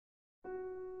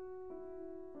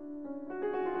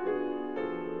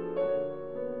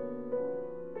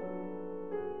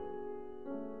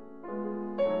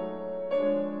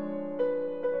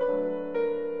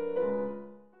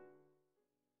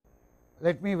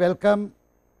Let me welcome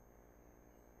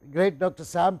great Dr.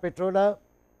 Sam Pitroda.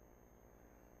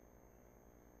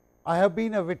 I have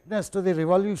been a witness to the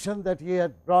revolution that he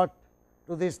had brought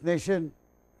to this nation.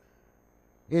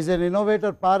 He is an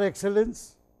innovator par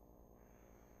excellence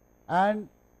and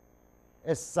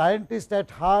a scientist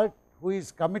at heart who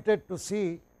is committed to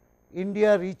see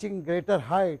India reaching greater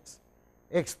heights,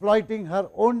 exploiting her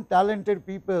own talented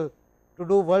people to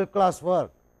do world class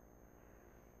work.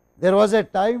 There was a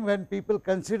time when people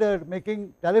considered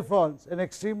making telephones an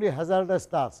extremely hazardous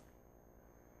task.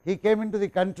 He came into the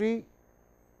country,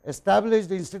 established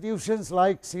institutions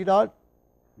like CDOT,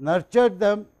 nurtured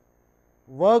them,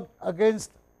 worked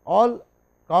against all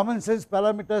common sense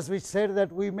parameters which said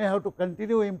that we may have to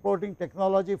continue importing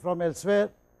technology from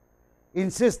elsewhere,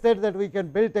 insisted that we can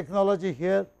build technology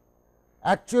here,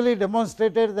 actually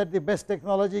demonstrated that the best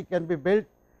technology can be built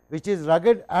which is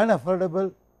rugged and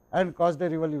affordable, and caused a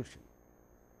revolution.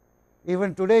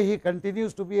 Even today he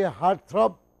continues to be a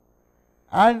heartthrob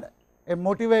and a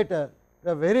motivator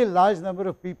to a very large number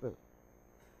of people.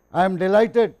 I am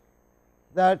delighted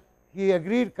that he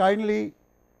agreed kindly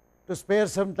to spare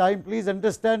some time. Please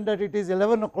understand that it is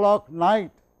 11 o'clock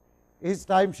night his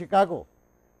time, Chicago,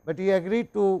 but he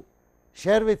agreed to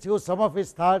share with you some of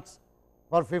his thoughts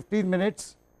for 15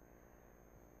 minutes.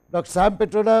 Dr. Sam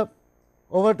Pitroda,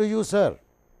 over to you, sir.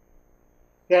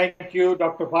 Thank you,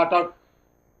 Dr. Phatak.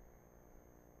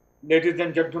 Ladies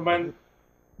and gentlemen,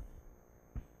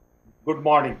 good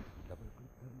morning.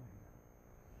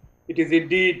 It is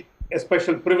indeed a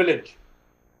special privilege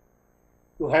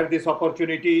to have this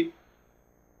opportunity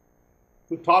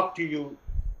to talk to you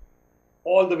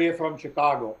all the way from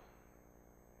Chicago.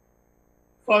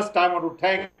 First, I want to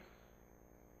thank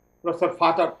Professor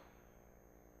Phatak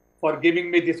for giving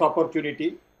me this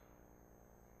opportunity.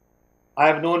 I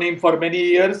have known him for many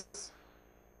years,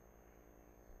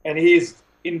 and he is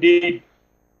indeed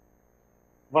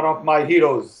one of my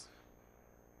heroes.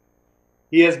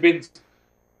 He has been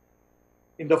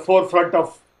in the forefront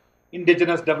of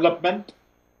indigenous development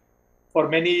for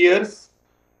many years,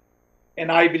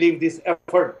 and I believe this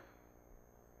effort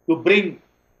to bring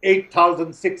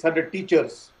 8,600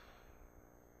 teachers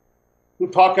to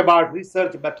talk about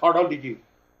research methodology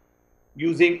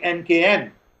using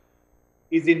NKN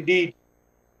is indeed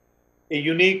a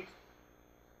unique,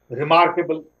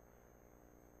 remarkable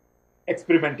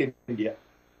experiment in India.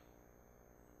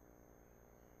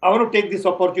 I want to take this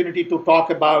opportunity to talk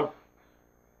about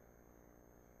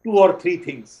 2 or 3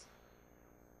 things.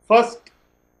 First,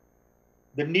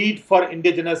 the need for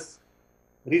indigenous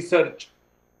research,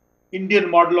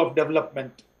 Indian model of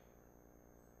development,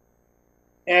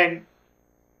 and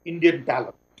Indian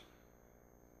talent.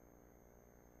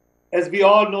 As we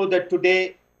all know that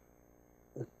today,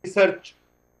 research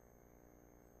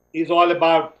is all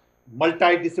about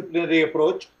multidisciplinary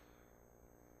approach,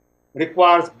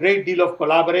 requires great deal of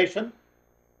collaboration,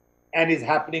 and is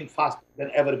happening faster than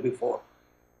ever before.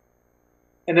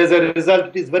 And as a result,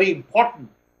 it is very important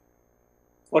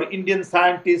for Indian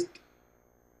scientists,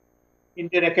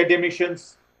 Indian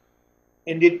academicians,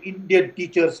 and Indian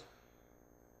teachers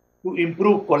to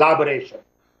improve collaboration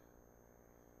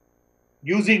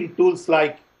using tools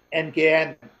like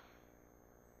NKN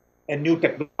and new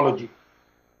technology.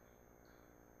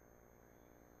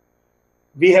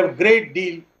 We have a great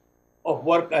deal of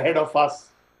work ahead of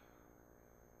us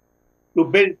to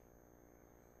build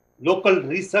local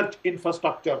research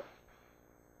infrastructure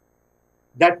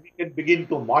that we can begin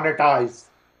to monetize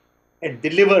and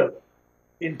deliver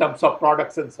in terms of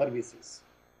products and services.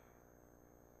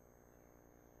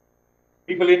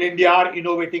 People in India are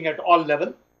innovating at all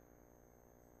levels,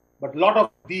 but a lot of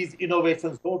these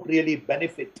innovations don't really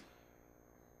benefit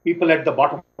people at the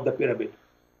bottom of the pyramid.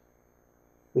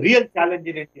 The real challenge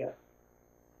in India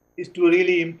is to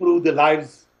really improve the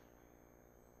lives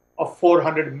of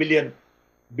 400 million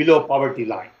below poverty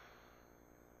line.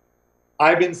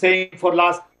 I've been saying for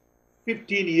last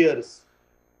 15 years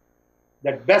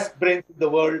that best brains in the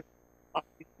world are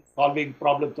solving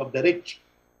problems of the rich,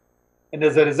 and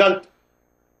as a result,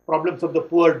 problems of the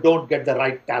poor don't get the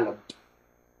right talent.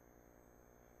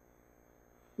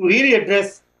 To really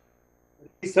address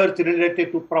research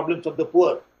related to problems of the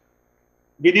poor,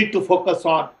 we need to focus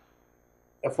on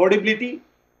affordability,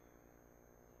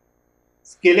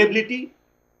 scalability,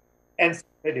 and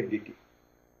sustainability.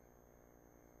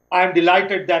 I am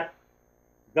delighted that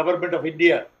Government of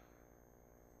India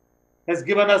has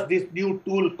given us this new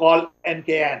tool called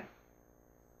NKN.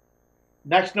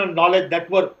 National Knowledge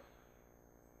Network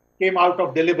came out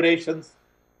of deliberations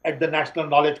at the National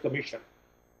Knowledge Commission.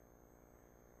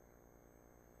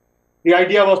 The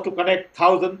idea was to connect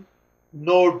 1,000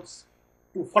 nodes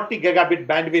to 40 gigabit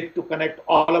bandwidth to connect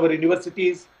all our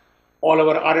universities, all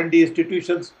our R&D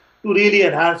institutions to really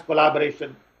enhance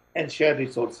collaboration and share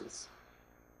resources.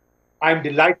 I'm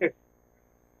delighted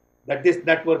that this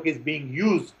network is being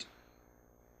used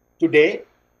today.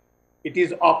 It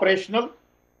is operational,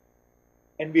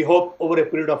 and we hope over a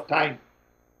period of time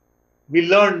we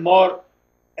learn more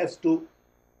as to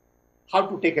how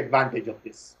to take advantage of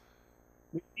this.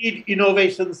 We need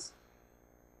innovations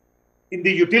in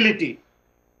the utility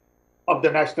of the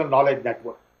National Knowledge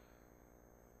Network.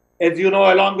 As you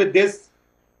know, along with this,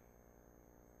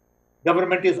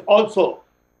 government is also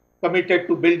committed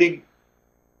to building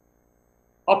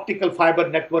optical fiber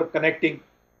network connecting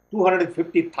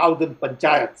 250,000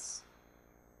 panchayats.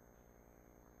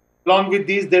 Along with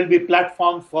these, there will be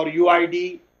platforms for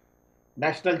UID,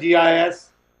 National GIS,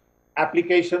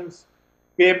 applications,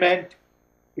 payment,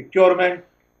 procurement,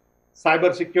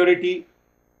 cyber security,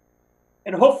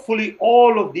 and hopefully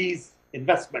all of these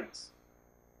investments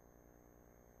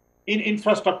in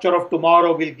infrastructure of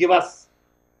tomorrow will give us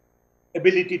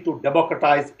ability to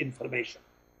democratize information.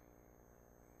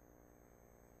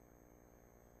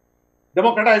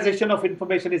 Democratization of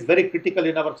information is very critical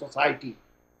in our society.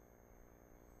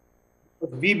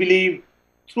 We believe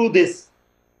through this,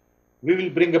 we will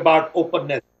bring about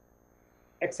openness,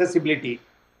 accessibility,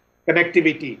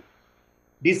 connectivity,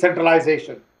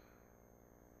 decentralization,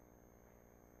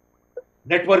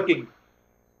 networking,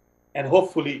 and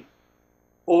hopefully,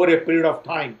 over a period of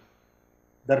time,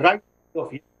 the right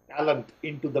of talent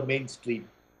into the mainstream.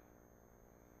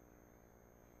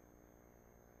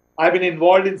 I've been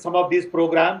involved in some of these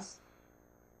programs,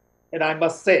 and I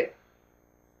must say,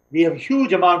 we have a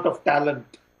huge amount of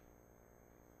talent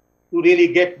to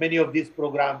really get many of these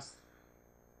programs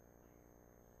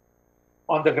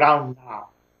on the ground now.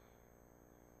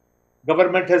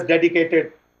 Government has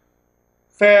dedicated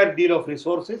fair deal of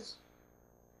resources.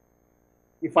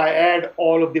 If I add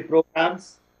all of the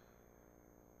programs,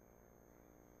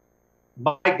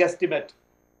 my guesstimate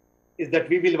is that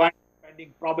we will wind up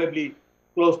spending probably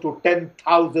close to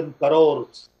 10,000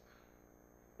 crores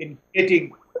in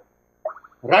getting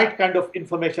right kind of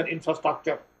information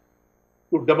infrastructure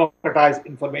to democratize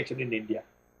information in India.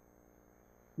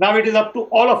 Now it is up to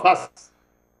all of us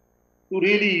to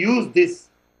really use this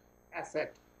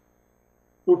asset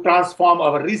to transform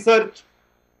our research,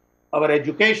 our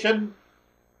education,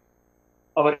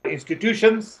 our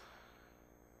institutions,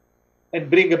 and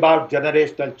bring about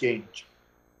generational change.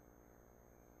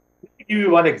 Let me give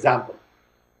you one example.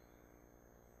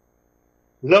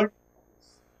 Learn.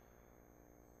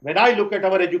 When I look at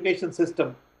our education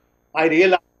system, I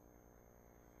realize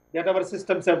that our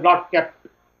systems have not kept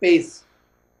pace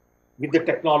with the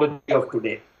technology of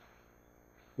today.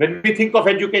 When we think of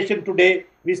education today,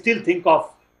 we still think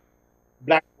of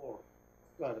blackboard,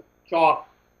 chalk,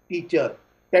 teacher,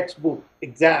 textbook,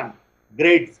 exam,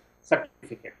 grades,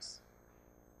 certificates.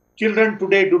 Children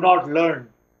today do not learn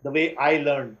the way I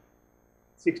learned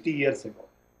 60 years ago.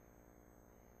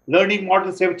 Learning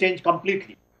models have changed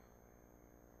completely.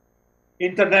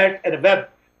 Internet and web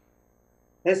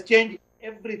has changed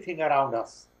everything around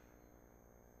us.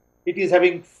 It is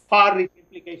having far-reaching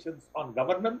implications on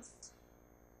governance,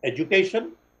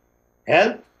 education,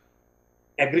 health,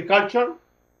 agriculture,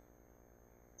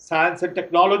 science and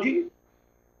technology,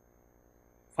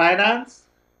 finance,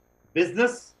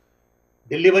 business,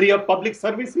 delivery of public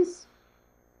services.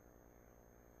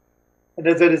 And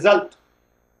as a result,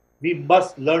 we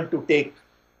must learn to take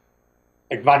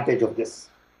advantage of this.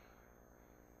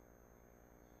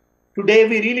 Today,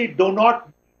 we really do not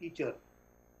need a teacher,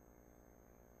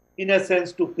 in a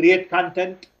sense, to create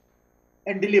content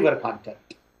and deliver content.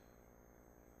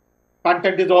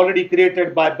 Content is already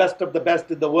created by best of the best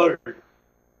in the world,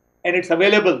 and it's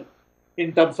available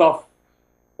in terms of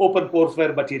open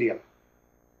courseware material.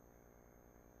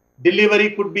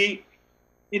 Delivery could be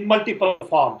in multiple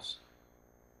forms.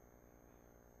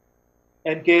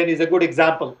 NKN is a good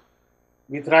example.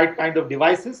 With right kind of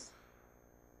devices,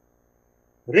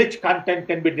 rich content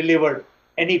can be delivered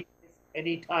any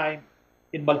time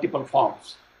in multiple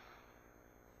forms.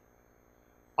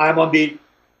 I am on the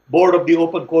board of the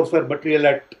open courseware material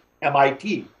at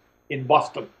MIT in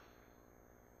Boston.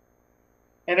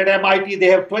 And at MIT, they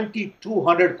have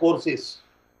 2,200 courses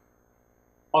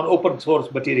on open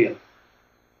source material.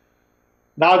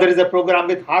 Now there is a program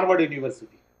with Harvard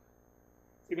University.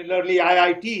 Similarly,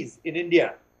 IITs in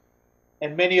India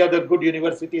and many other good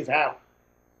universities have a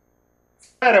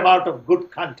fair amount of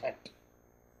good content.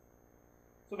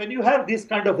 So when you have this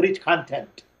kind of rich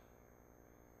content,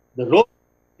 the role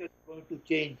is going to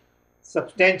change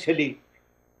substantially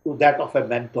to that of a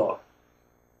mentor.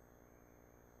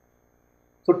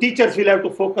 So teachers will have to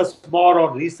focus more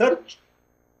on research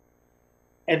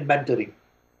and mentoring.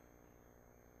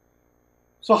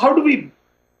 So how do we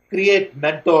create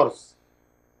mentors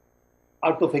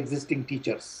out of existing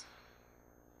teachers?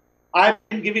 I've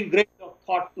been giving great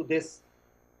thought to this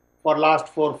for last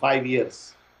 4 or 5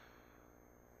 years.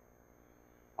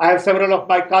 I have several of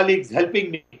my colleagues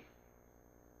helping me,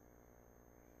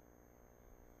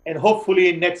 and hopefully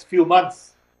in next few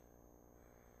months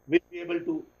we'll be able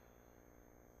to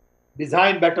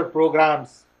design better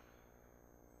programs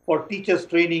for teachers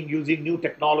training using new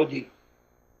technology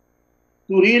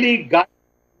to really guide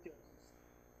teachers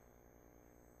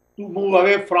to move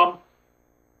away from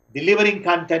delivering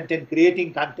content and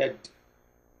creating content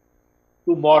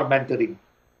to more mentoring.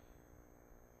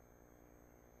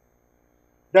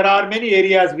 There are many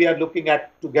areas we are looking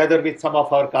at together with some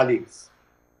of our colleagues.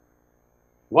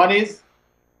 One is,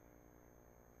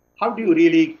 how do you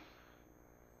really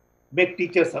make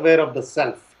teachers aware of the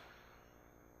self?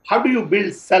 How do you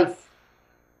build self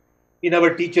in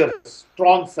our teachers,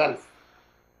 strong self,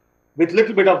 with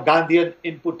little bit of Gandhian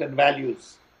input and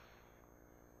values,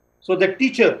 so the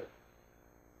teacher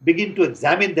begin to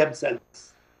examine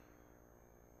themselves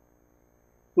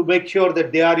to make sure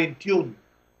that they are in tune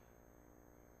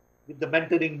with the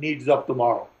mentoring needs of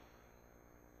tomorrow.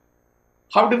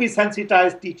 How do we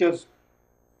sensitize teachers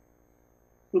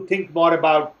to think more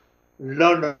about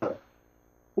learner?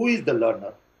 Who is the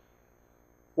learner?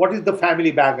 What is the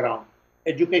family background,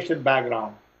 education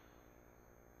background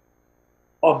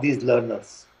of these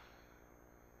learners?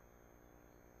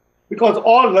 Because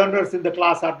all learners in the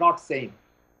class are not same.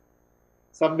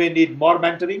 Some may need more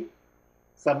mentoring,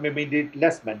 some may need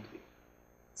less mentoring.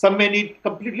 Some may need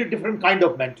completely different kind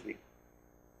of mentoring.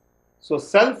 So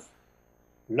self,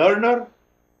 learner,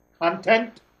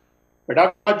 content,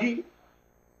 pedagogy,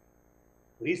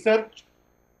 research,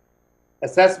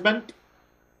 assessment,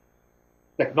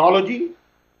 technology,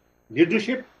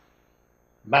 leadership,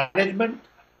 management,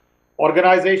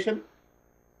 organization,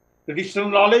 traditional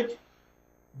knowledge.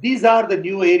 These are the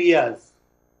new areas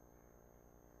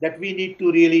that we need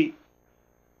to really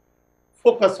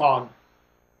focus on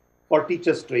for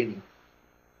teachers training.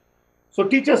 So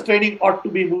teachers training ought to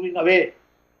be moving away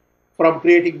from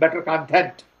creating better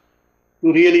content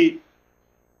to really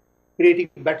creating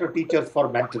better teachers for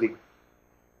mentoring.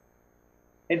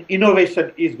 And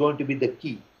innovation is going to be the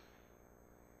key.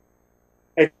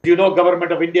 As you know,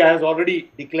 Government of India has already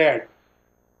declared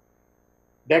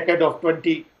decade of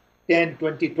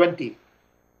 2010-2020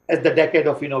 as the decade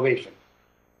of innovation.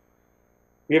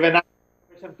 We have an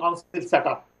innovation council set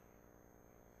up.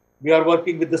 We are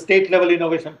working with the state level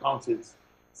innovation councils,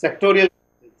 sectorial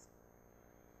councils.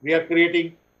 We are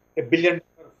creating a $1 billion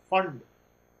fund,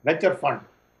 venture fund,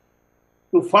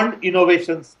 to fund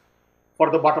innovations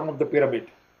for the bottom of the pyramid.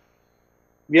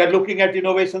 We are looking at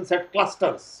innovations at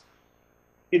clusters,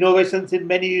 innovations in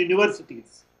many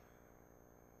universities,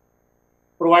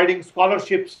 providing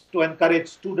scholarships to encourage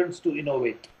students to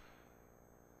innovate,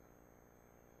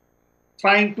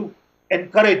 trying to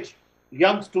encourage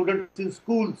young students in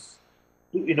schools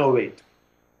to innovate,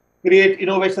 create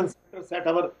innovation centers at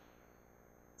our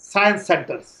science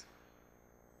centers.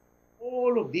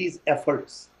 All of these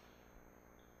efforts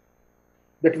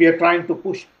that we are trying to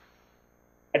push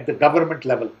at the government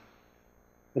level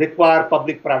require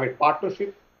public-private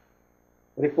partnership,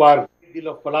 require a great deal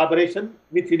of collaboration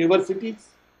with universities,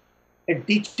 and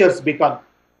teachers become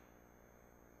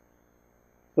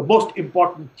the most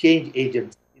important change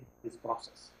agents in this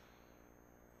process.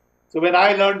 So when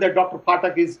I learned that Dr.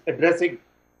 Pathak is addressing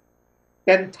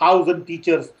 10,000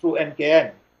 teachers through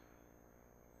NKN,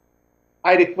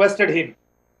 I requested him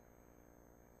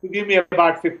to give me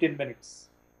about 15 minutes.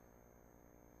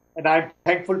 And I'm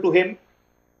thankful to him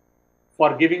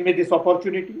for giving me this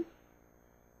opportunity.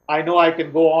 I know I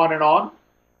can go on and on,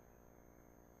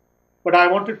 but I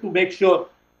wanted to make sure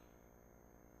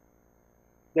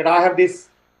that I have this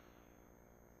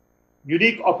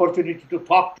unique opportunity to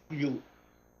talk to you,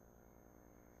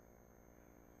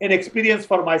 an experience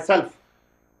for myself,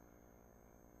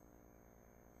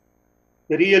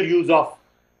 the real use of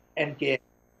NKN.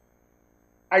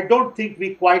 I don't think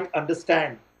we quite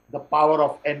understand the power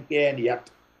of NKN yet.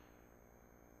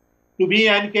 To me,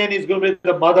 NKN is going to be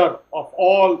the mother of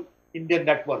all Indian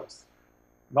networks,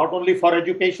 not only for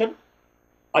education,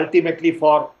 ultimately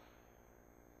for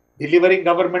delivering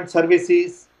government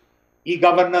services,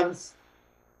 e-governance,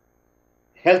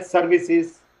 health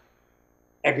services,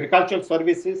 agricultural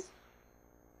services.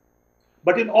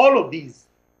 But in all of these,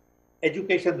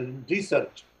 education and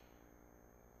research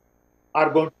are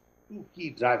going to be two key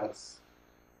drivers.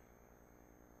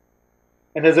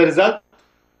 And as a result,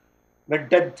 when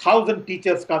 10,000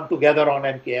 teachers come together on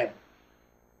NKN,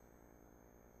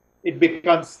 it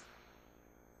becomes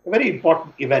a very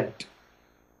important event.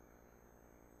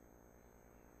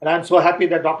 And I'm so happy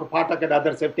that Dr. Pathak and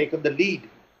others have taken the lead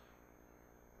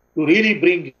to really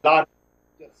bring large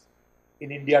teachers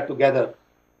in India together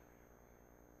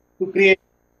to create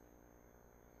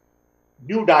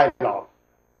new dialogue.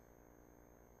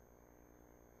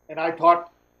 And I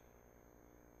thought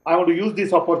I want to use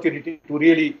this opportunity to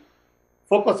really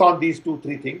focus on these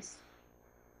 2-3 things.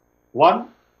 One,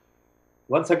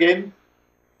 once again,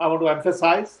 I want to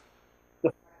emphasize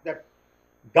the fact that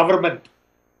government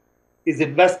is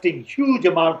investing huge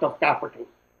amount of capital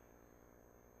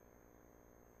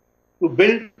to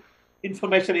build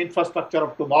information infrastructure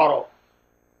of tomorrow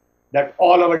that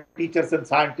all our teachers and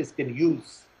scientists can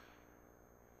use.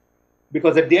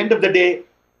 Because at the end of the day,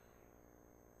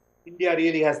 India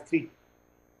really has 3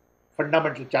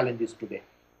 fundamental challenges today.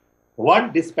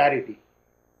 One, disparity.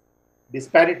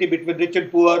 Disparity between rich and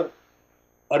poor,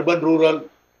 urban, rural,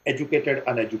 educated,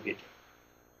 uneducated.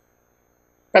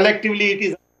 Collectively, it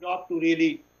is our job to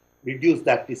really reduce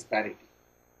that disparity.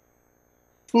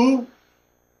 2,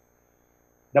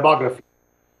 demography.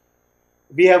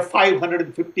 We have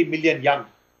 550 million young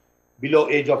below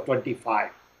age of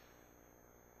 25.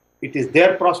 It is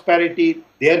their prosperity,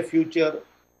 their future,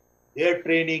 their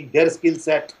training, their skill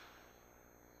set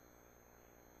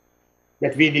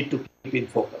that we need to keep in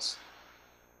focus.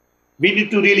 We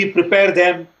need to really prepare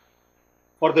them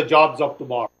for the jobs of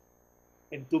tomorrow.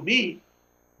 And to me,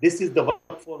 this is the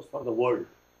workforce for the world.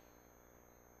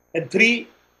 And 3,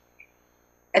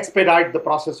 expedite the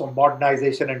process of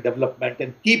modernization and development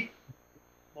and keep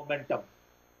momentum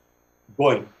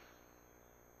going.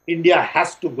 India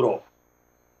has to grow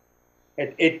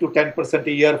at 8 to 10%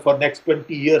 a year for next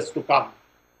 20 years to come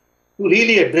to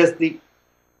really address the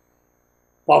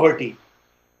poverty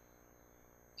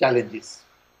challenges.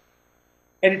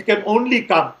 And it can only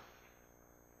come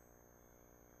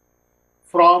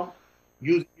from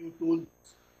using new tools,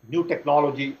 new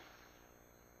technology,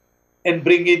 and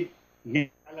bringing young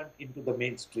talent into the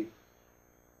mainstream.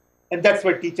 And that's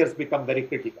where teachers become very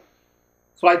critical.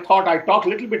 So I thought I'd talk a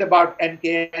little bit about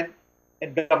NKN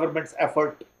and the government's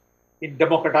effort in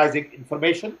democratizing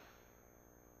information.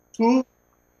 2,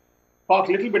 talk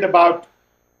a little bit about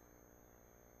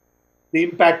the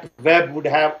impact web would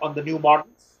have on the new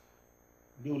models,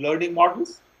 new learning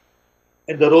models,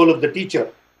 and the role of the teacher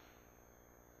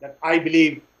that I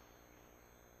believe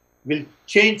will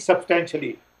change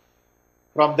substantially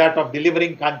from that of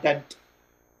delivering content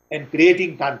and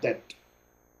creating content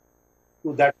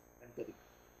to that.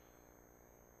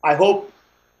 I hope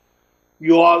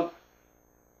you all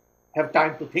have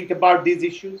time to think about these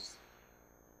issues.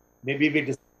 Maybe we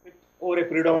discuss it over a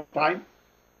period of time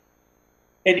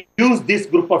and use this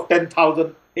group of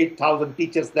 10,000, 8,000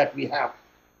 teachers that we have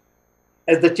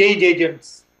as the change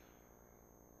agents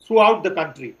throughout the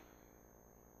country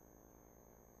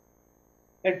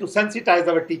and to sensitize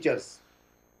our teachers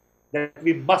that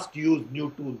we must use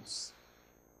new tools.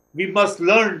 We must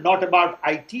learn not about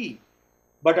IT,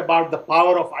 but about the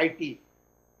power of IT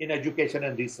in education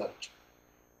and research.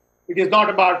 It is not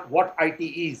about what IT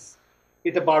is,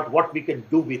 it's about what we can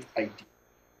do with IT.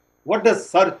 What does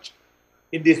search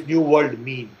in this new world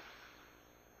mean?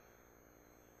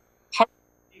 How do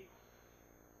we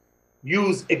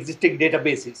use existing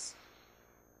databases?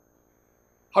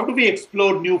 How do we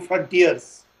explore new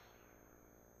frontiers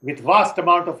with vast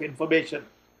amount of information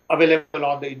available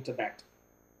on the internet?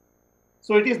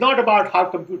 So it is not about how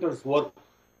computers work,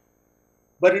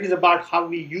 but it is about how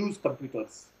we use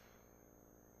computers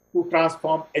to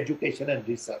transform education and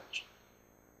research.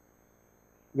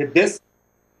 With this,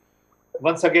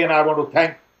 once again, I want to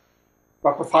thank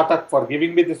Dr. Pathak for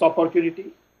giving me this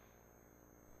opportunity.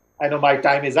 I know my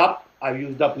time is up. I've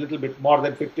used up a little bit more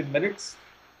than 15 minutes.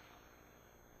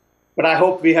 But I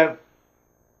hope we have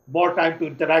more time to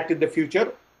interact in the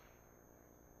future.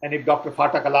 And if Dr.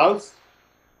 Pathak allows,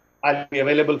 I'll be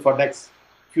available for next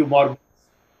few more minutes.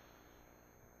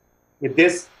 With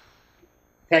this,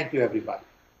 thank you, everybody.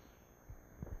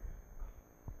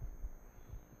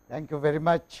 Thank you very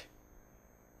much,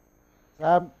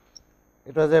 Sam.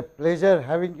 It was a pleasure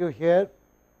having you here.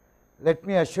 Let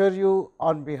me assure you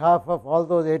on behalf of all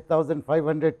those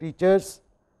 8,500 teachers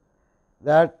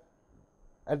that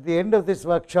at the end of this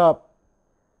workshop,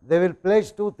 they will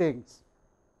pledge 2 things.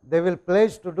 They will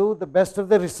pledge to do the best of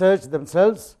the research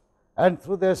themselves and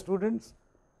through their students,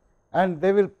 and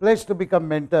they will pledge to become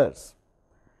mentors.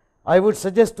 I would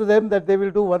suggest to them that they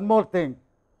will do one more thing,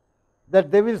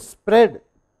 that they will spread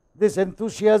this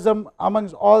enthusiasm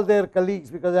amongst all their colleagues,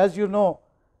 because as you know,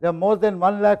 There are more than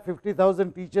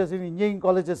 1,50,000 teachers in engineering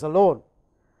colleges alone.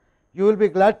 You will be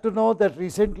glad to know that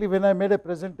recently when I made a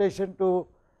presentation to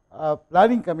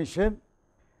Planning Commission,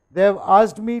 they have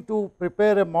asked me to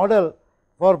prepare a model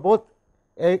for both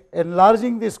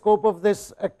enlarging the scope of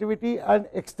this activity and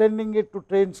extending it to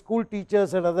train school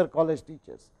teachers and other college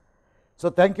teachers. So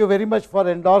thank you very much for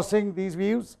endorsing these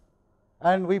views,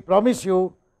 and we promise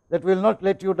you that we will not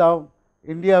let you down.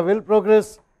 India will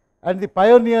progress, and the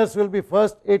pioneers will be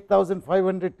first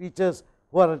 8,500 teachers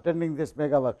who are attending this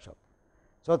mega workshop.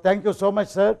 So thank you so much,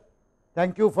 sir.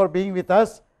 Thank you for being with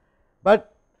us.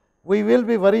 But we will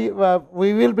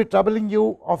be troubling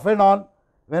you off and on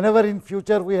whenever in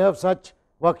future we have such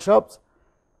workshops.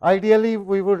 Ideally,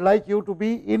 we would like you to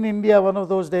be in India one of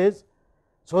those days,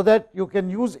 so that you can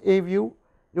use A-View.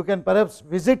 You can perhaps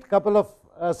visit couple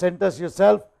of centers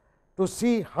yourself to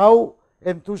see how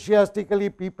enthusiastically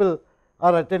people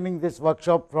are attending this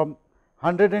workshop from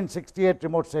 168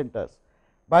 remote centers.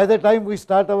 By the time we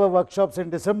start our workshops in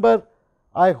December,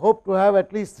 I hope to have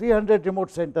at least 300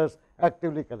 remote centers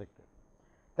actively connected.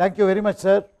 Thank you very much,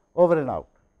 sir. Over and out.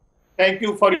 Thank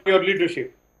you for your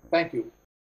leadership. Thank you.